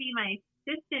she's going to be my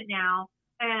assistant now.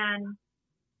 And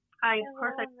I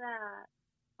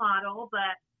model,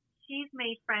 but she's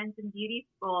made friends in beauty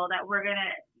school that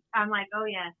I'm like, oh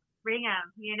yeah, bring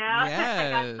them, you know?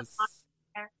 Yes. It's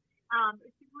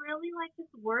really like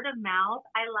just word of mouth.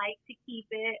 I like to keep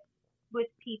it with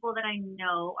people that I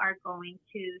know are going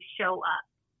to show up,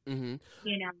 you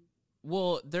know?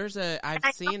 Well,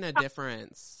 I've seen a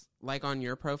difference, like on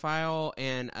your profile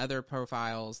and other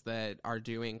profiles that are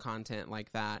doing content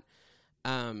like that.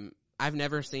 I've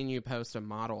never seen you post a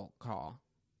model call.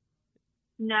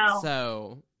 No.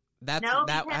 So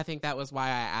I think that was why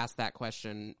I asked that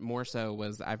question more so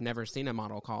was I've never seen a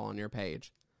model call on your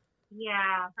page.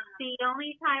 Yeah. The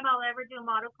only time I'll ever do a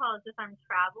model call is if I'm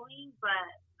traveling,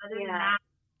 but other than that,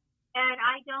 and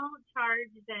I don't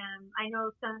charge them. I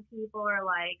know some people are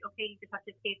like, okay, you just have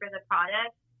to pay for the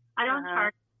product. I don't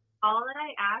charge. All that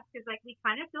I ask is like we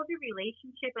kind of build a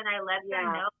relationship and I let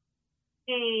them know,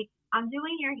 hey, I'm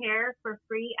doing your hair for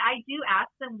free. I do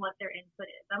ask them what their input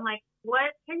is. I'm like,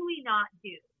 what can we not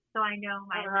do? So I know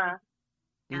my limits.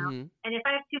 You know? And if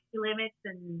I have too many limits,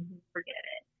 then forget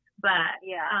it. But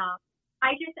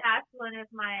I just asked one of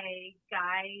my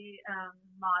guy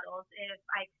models if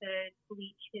I could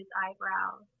bleach his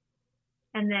eyebrows.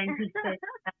 And then he said,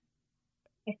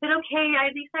 I said, okay,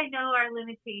 at least I know our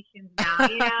limitations now,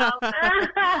 you know?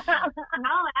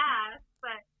 I'll ask,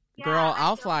 but yeah. Girl,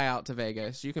 I'll fly out to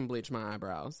Vegas. You can bleach my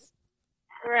eyebrows.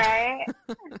 Right.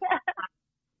 But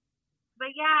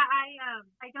yeah,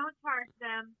 I don't charge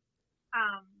them.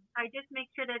 I just make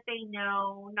sure that they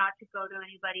know not to go to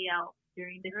anybody else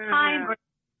during this time or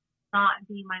not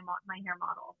be my hair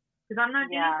model. Because I'm not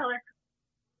doing color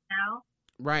now.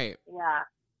 Right. Yeah.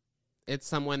 It's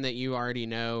someone that you already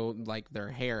know, like their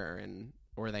hair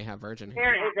or they have virgin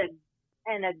hair. There is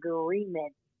an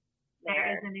agreement.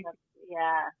 There is an agreement.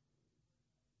 Yeah.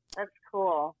 That's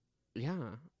cool.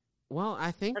 Yeah. Well,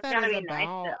 I think That's that gotta is be nice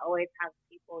about. to always have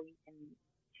people you can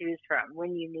choose from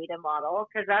when you need a model,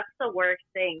 because that's the worst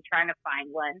thing, trying to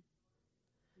find one.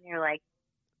 And you're like,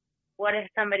 what if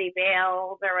somebody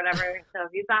bails or whatever? So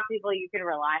if you've got people you can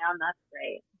rely on, that's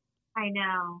great. I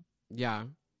know. Yeah.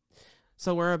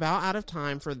 So we're about out of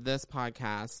time for this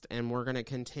podcast, and we're going to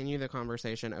continue the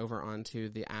conversation over onto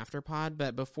the afterpod.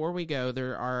 But before we go,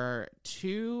 there are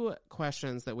 2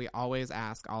 questions that we always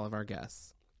ask all of our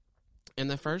guests. And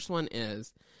the first one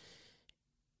is,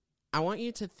 I want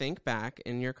you to think back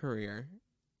in your career,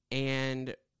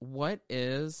 and what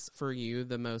is for you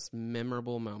the most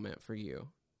memorable moment for you?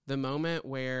 The moment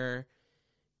where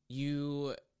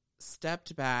you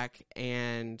stepped back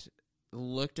and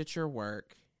looked at your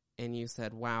work and you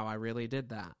said, wow, I really did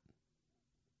that.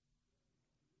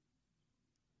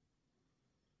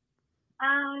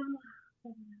 I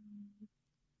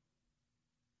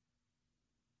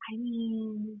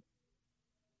mean,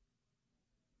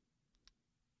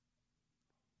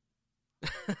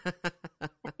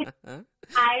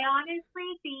 I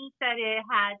honestly think that it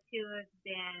had to have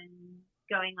been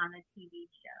going on a TV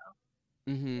show.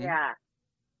 Mm-hmm. Yeah.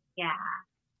 Yeah.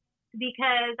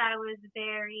 Because I was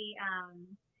very,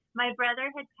 my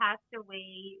brother had passed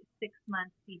away 6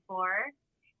 months before.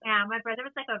 And my brother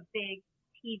was like a big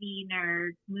TV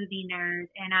nerd, movie nerd.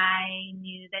 And I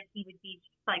knew that he would be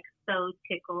just like so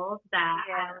tickled that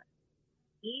I would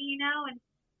be, and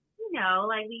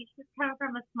like we just come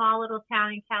from a small little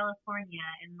town in California,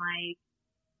 and like,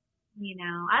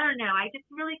 I don't know. I just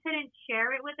really couldn't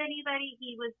share it with anybody.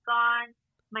 He was gone.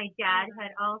 My dad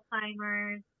had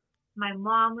Alzheimer's. My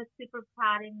mom was super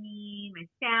proud of me. My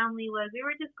family was. We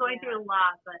were just going through a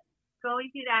lot, but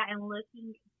going through that and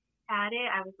looking at it,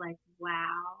 I was like,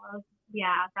 wow.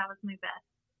 That was my best.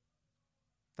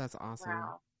 That's awesome.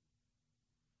 Wow.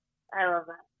 I love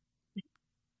that.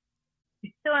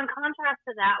 So in contrast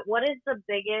to that, what is the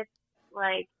biggest,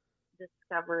 like,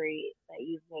 discovery that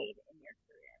you've made in your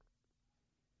career?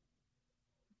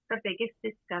 The biggest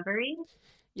discovery?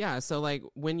 Yeah, so like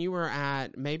when you were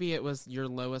at, maybe it was your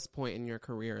lowest point in your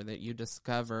career that you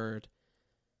discovered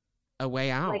a way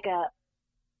out. Like a...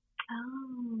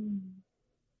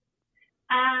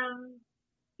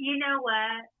 You know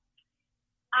what?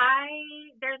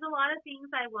 There's a lot of things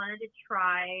I wanted to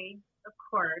try. Of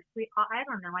course, I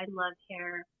don't know. I love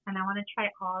hair, and I want to try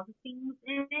all the things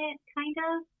in it, kind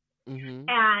of. Mm-hmm.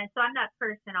 And so I'm that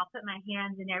person. I'll put my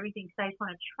hands in everything because I just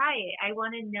want to try it. I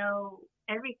want to know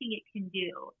everything it can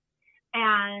do.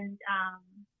 And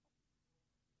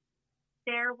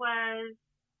there was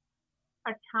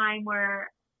a time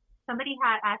where somebody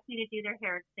had asked me to do their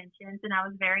hair extensions, and I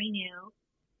was very new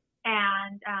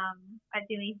and at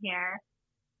doing hair.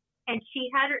 And she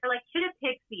had her, like, Chita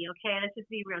Pixie, okay? Let's just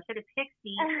be real. Chita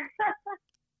Pixie.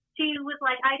 She was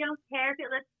like, I don't care if it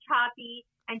looks choppy.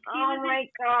 And she oh my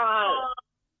God.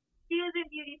 She was in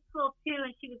beauty school too,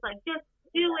 and she was like, just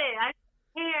do it. I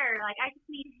need hair. Like, I just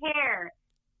need hair.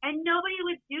 And nobody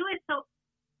would do it. So,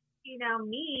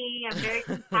 me, I'm very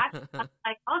compassionate. I'm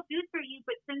like, I'll do it for you,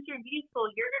 but since you're in beauty school,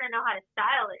 you're going to know how to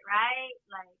style it, right?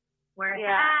 Like, wear a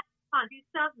hat, come on, do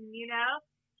something,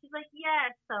 She's like,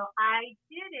 yes. So I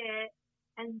did it.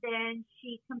 And then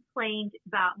she complained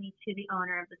about me to the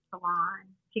owner of the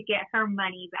salon to get her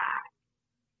money back.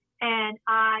 And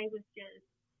I was just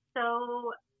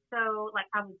so, like,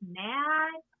 I was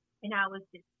mad and I was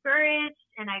discouraged,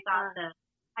 and I got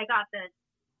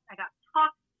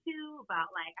talked to about,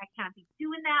 like, I can't be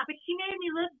doing that, but she made me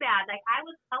look bad. Like, I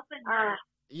was helping her.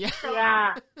 So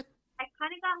I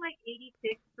kind of got like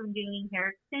 86 from doing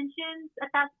hair extensions at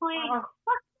that point.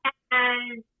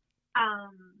 And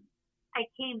I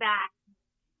came back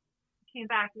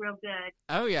real good.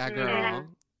 Oh yeah, girl. And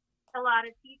a lot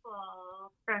of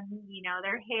people from,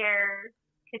 their hair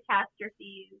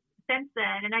catastrophes since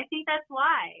then. And I think that's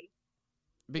why.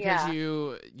 Because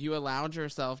you allowed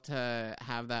yourself to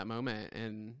have that moment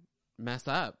and mess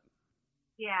up.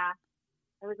 Yeah.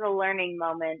 It was a learning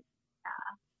moment.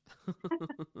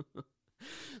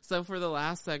 So for the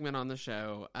last segment on the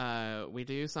show, we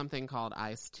do something called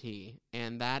iced tea.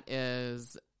 And that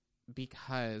is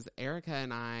because Erica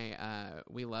and I,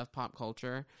 we love pop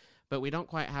culture, but we don't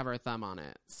quite have our thumb on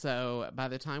it. So by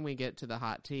the time we get to the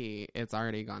hot tea, it's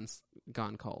already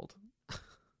gone cold.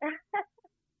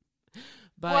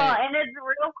 But, well, and it's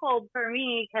real cold for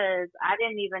me because I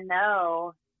didn't even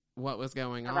know what was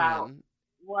going about on.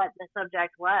 What the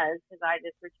subject was, because I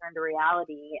just returned to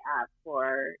reality at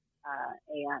 4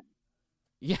 a.m.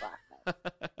 Yeah.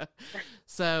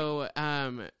 So,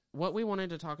 what we wanted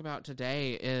to talk about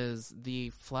today is the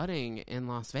flooding in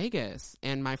Las Vegas.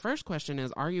 And my first question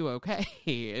is, are you okay?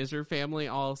 Is your family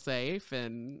all safe?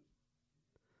 And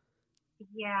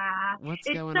Yeah. what's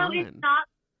It's going so on? it's not.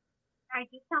 I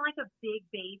just sound like a big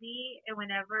baby, and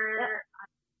whenever I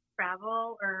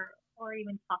travel or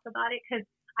even talk about it, because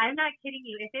I'm not kidding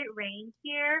you. If it rains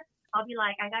here, I'll be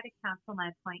like, I got to cancel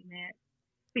my appointment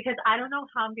because I don't know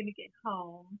how I'm going to get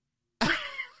home.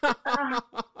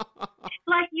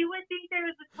 Like you would think there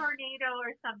was a tornado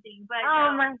or something, but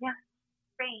Oh no, my God.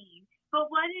 rain.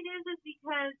 But what it is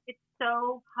because it's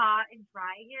so hot and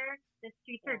dry here. The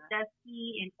streets are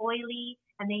dusty and oily,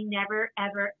 and they never,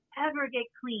 ever, ever get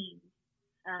cleaned.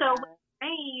 So when it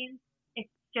rains,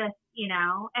 it's just,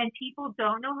 and people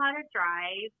don't know how to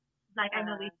drive. Like I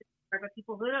know they but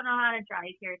people who don't know how to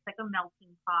drive here, it's like a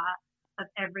melting pot of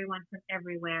everyone from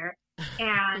everywhere.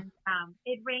 And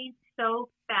it rains so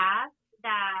fast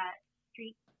that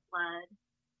streets flood.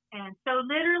 And so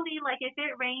literally, like if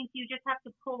it rains, you just have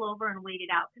to pull over and wait it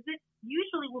out because it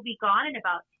usually will be gone in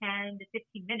about 10 to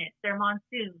 15 minutes. They're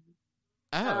monsoons.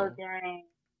 Oh, dang.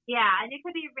 Yeah, and it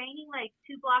could be raining like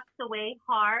 2 blocks away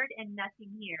hard and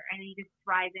nothing here, and you just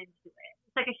drive into it.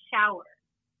 It's like a shower.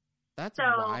 That's So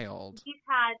wild. we've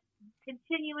had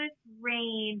continuous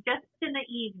rain just in the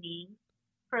evening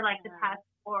for like the past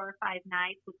 4 or 5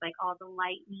 nights with like all the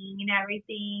lightning and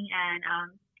everything, and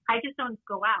I just don't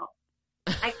go out.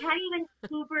 I can't even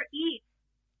Uber Eats.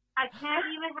 I can't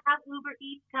even have Uber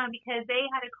Eats come because they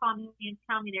had to call me and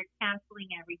tell me they're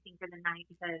canceling everything for the night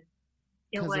because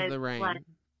it was of the rain. flooding.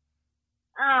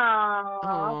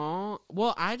 Oh,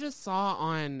 well, I just saw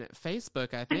on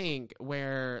Facebook, I think,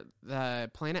 where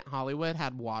the Planet Hollywood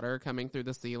had water coming through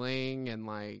the ceiling and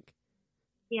like,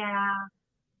 Yeah.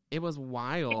 it was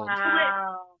wild.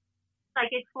 Wow. Like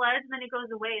it floods and then it goes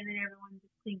away and then everyone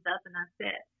just cleans up and that's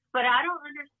it. But I don't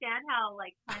understand how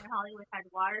like Planet Hollywood had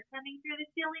water coming through the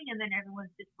ceiling and then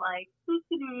everyone's just like, still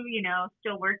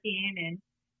working and.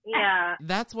 Yeah.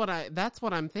 That's what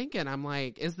I'm thinking. I'm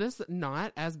like, is this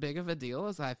not as big of a deal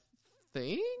as I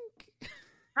think?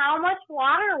 How much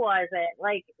water was it?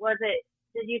 Like,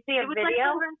 did you see a It was video, like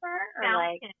Hunter? Or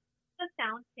fountain. A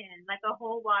fountain, like a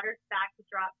whole water back to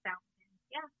drop fountain.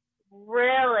 Yeah.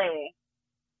 Really?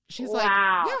 She's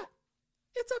Wow. like, yeah,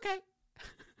 it's okay.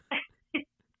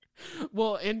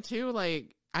 Well, and two,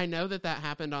 like, I know that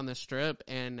happened on the Strip,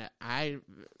 and I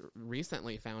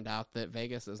recently found out that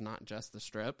Vegas is not just the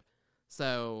Strip.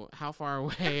 So how far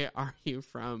away are you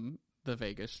from the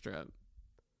Vegas Strip?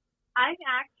 I'm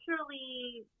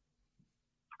actually,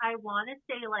 I want to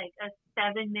say like a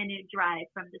 7-minute drive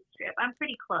from the Strip. I'm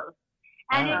pretty close.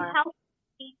 And it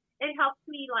helps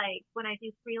me like when I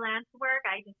do freelance work,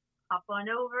 I just hop on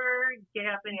over, get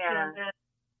up into the,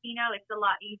 it's a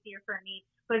lot easier for me.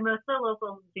 But most of the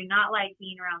locals do not like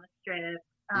being around the Strip.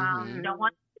 Don't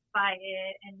want to buy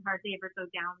it and hardly ever go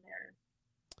down there.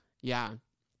 Yeah.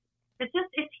 It's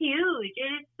huge.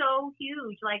 It is so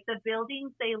huge. Like the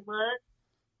buildings, they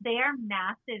are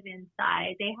massive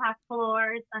inside. They have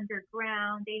floors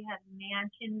underground. They have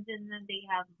mansions in them.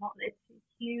 It's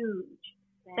huge.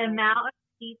 Dang. The amount of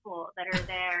people that are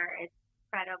there is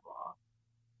incredible.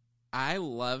 I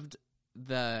loved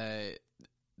the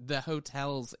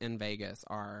hotels in Vegas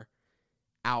are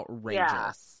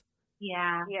outrageous.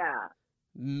 Yeah. Yeah.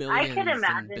 Millions I could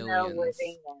imagine and billions. though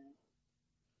living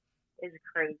there is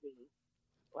crazy.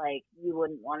 Like you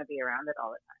wouldn't want to be around it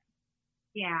all the time.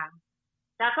 Yeah.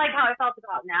 That's like how I felt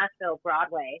about Nashville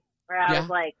Broadway, where I was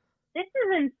like, this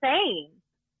is insane.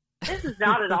 This is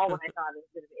not at all what I thought it was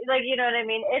going to be. Like, you know what I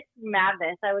mean? It's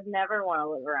madness. I would never want to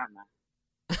live around that.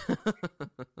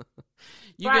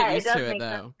 You get used to it, though.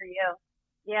 Sense for you.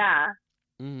 Yeah.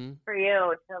 Mm-hmm. For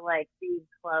you to, like, be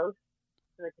close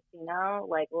to the casino,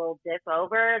 like, a little dip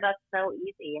over, that's so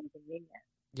easy and convenient.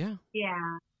 Yeah.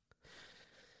 Yeah.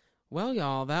 Well,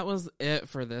 y'all, that was it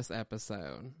for this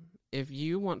episode. If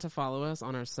you want to follow us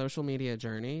on our social media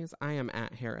journeys, I am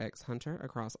at HairXHunter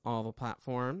across all the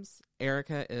platforms.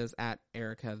 Erica is at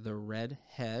Erica the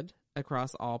Redhead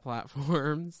across all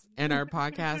platforms. And our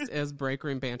podcast is Break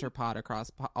Room Banter Pod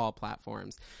across all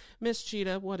platforms. Miss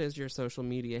Chita, what is your social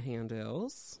media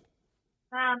handles?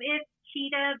 It's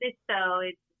Chita Beseau.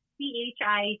 It's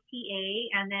Chita,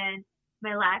 and then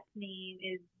my last name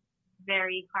is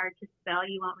very hard to spell.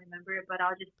 You won't remember it, but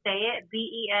I'll just say it.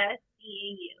 Beseau.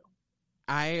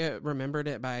 I remembered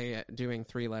it by doing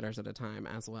 3 letters at a time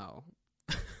as well.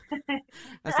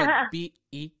 I said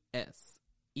Beseau.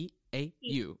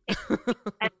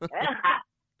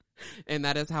 And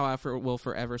that is how I will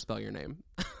forever spell your name.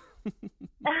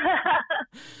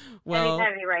 Well,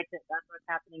 anytime he writes it, that's what's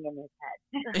happening in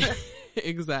his head.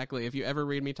 exactly. If you ever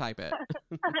read me type it.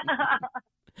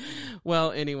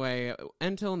 Well, anyway,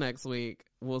 until next week,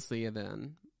 we'll see you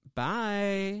then.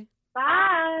 Bye.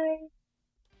 Bye.